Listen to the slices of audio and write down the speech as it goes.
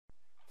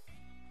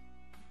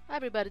Hi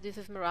everybody, this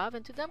is Mirav,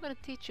 and today I'm going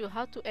to teach you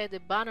how to add a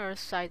banner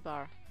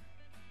sidebar.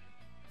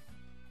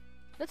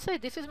 Let's say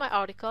this is my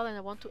article and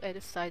I want to add a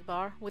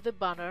sidebar with a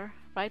banner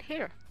right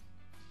here.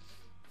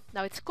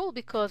 Now it's cool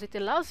because it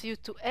allows you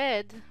to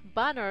add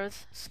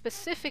banners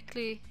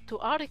specifically to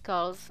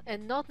articles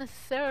and not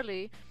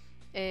necessarily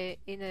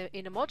in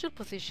a module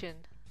position.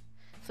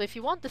 So if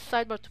you want the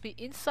sidebar to be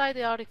inside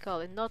the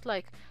article and not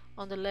like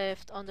on the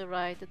left, on the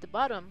right, at the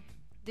bottom,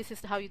 this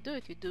is how you do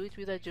it. You do it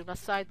with iJoomla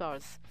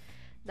sidebars.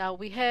 Now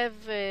we have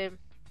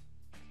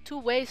two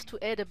ways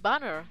to add a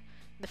banner.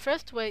 The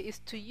first way is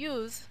to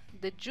use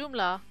the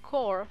Joomla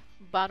core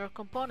banner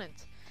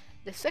component.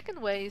 The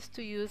second way is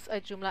to use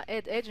iJoomla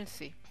Ad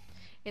Agency.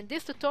 In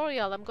this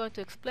tutorial I'm going to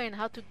explain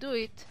how to do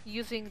it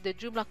using the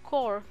Joomla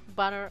core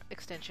banner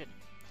extension.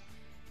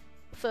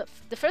 So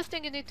the first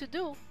thing you need to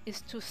do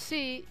is to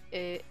see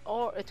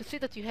to see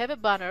that you have a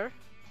banner,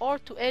 or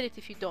to edit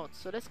if you don't.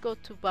 So let's go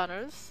to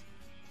banners.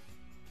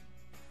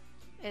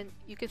 And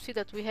you can see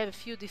that we have a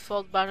few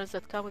default banners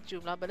that come with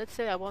Joomla, but let's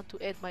say I want to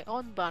add my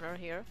own banner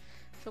here.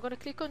 So I'm going to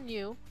click on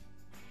New,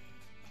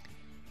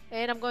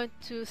 and I'm going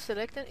to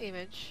select an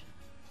image,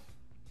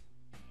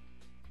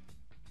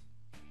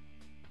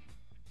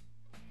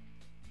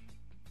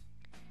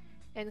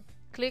 and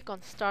click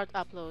on Start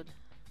Upload.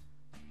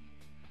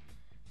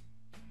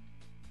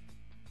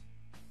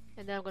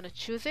 And then I'm going to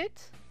choose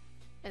it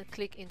and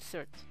click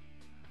Insert.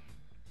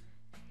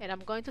 And I'm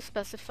going to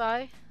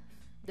specify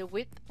the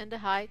width and the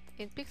height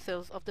in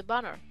pixels of the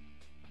banner.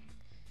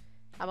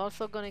 I'm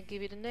also going to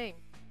give it a name.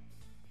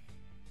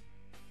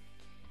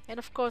 And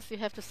of course you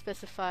have to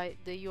specify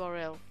the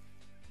URL.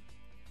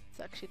 It's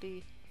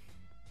actually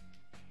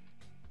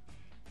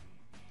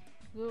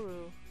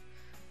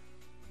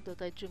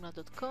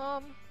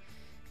guru.ijoomla.com,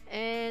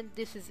 and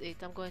this is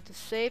it. I'm going to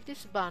save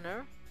this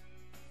banner,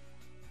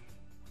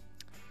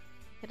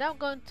 and I'm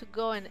going to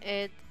go and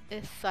add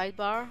a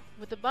sidebar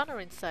with a banner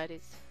inside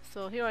it.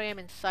 So here I am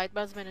in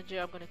Sidebars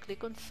Manager. I'm going to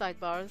click on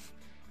Sidebars,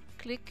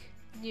 click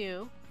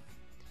New,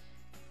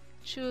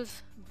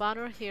 choose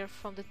banner here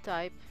from the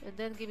type, and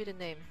then give it a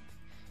name,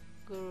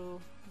 Guru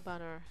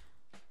Banner.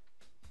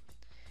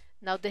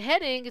 Now the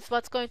heading is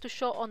what's going to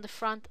show on the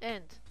front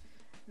end.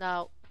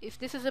 Now if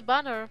this is a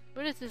banner,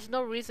 really there's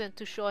no reason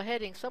to show a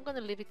heading, so I'm going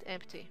to leave it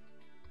empty.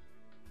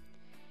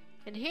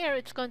 And here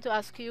it's going to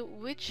ask you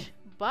which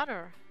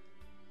banner,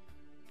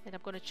 and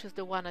I'm going to choose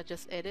the one I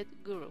just added,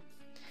 Guru.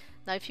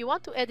 Now if you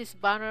want to add this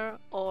banner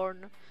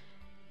on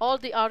all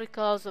the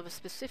articles of a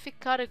specific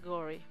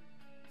category,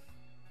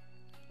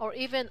 or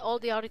even all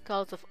the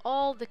articles of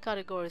all the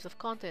categories of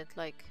content,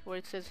 like where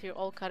it says here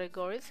all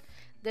categories,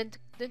 then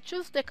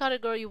choose the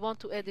category you want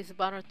to add this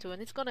banner to,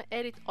 and it's going to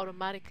add it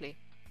automatically.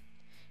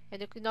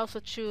 And you can also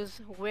choose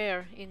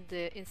where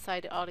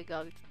inside the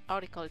article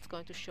it's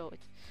going to show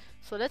it.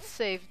 So let's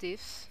save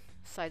this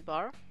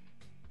sidebar.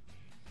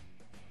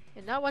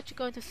 And now what you're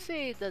going to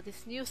see is that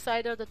this new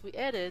sidebar that we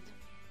added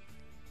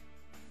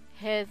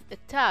has a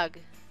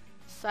tag,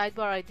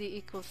 sidebar ID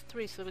equals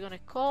 3. So we're going to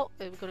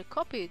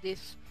copy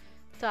this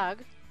tag,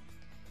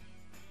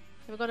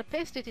 and we're going to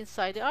paste it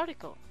inside the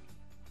article.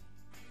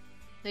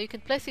 Now you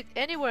can place it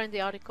anywhere in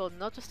the article,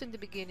 not just in the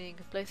beginning. You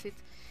can place it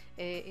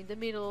in the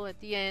middle,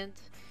 at the end.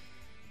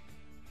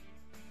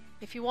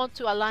 If you want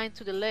to align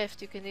to the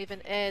left, you can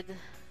even add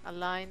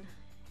align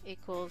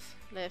equals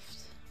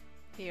left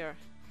here.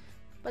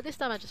 But this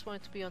time I just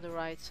want it to be on the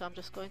right, so I'm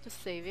just going to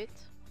save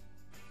it.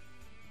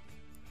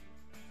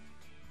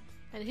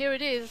 And here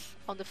it is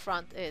on the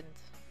front end.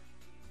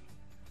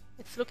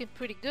 It's looking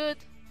pretty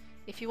good.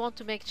 If you want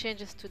to make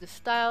changes to the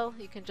style,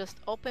 you can just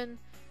open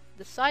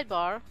the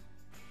sidebar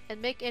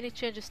and make any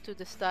changes to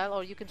the style,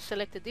 or you can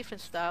select a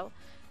different style,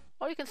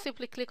 or you can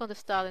simply click on the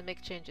style and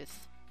make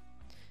changes.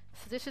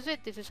 So this is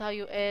it. This is how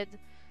you add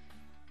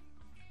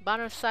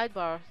banner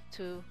sidebar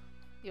to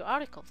your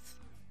articles.